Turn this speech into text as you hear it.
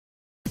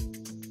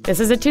This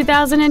is a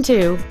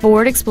 2002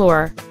 Ford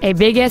Explorer, a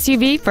big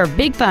SUV for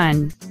big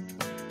fun.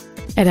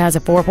 It has a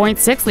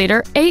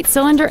 4.6-liter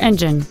 8-cylinder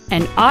engine,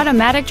 an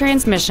automatic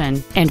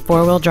transmission, and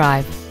 4-wheel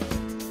drive.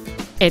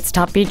 Its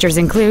top features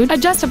include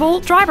adjustable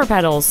driver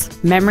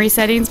pedals, memory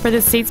settings for the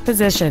seat's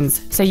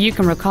positions so you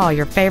can recall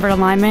your favorite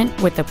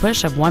alignment with the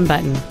push of one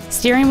button,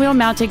 steering wheel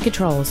mounted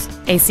controls,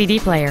 a CD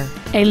player,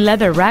 a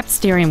leather-wrapped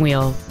steering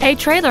wheel, a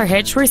trailer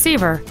hitch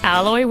receiver,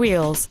 alloy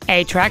wheels,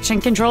 a traction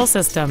control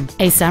system,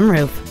 a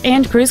sunroof,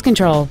 and cruise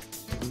control.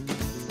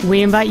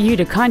 We invite you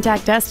to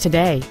contact us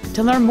today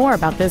to learn more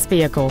about this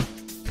vehicle.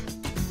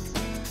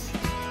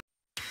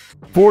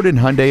 Ford and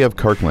Hyundai of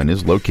Kirkland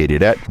is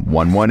located at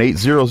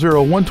 11800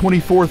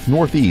 124th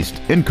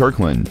Northeast in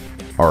Kirkland.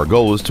 Our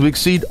goal is to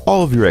exceed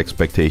all of your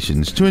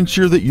expectations to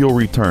ensure that you'll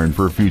return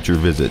for future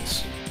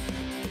visits.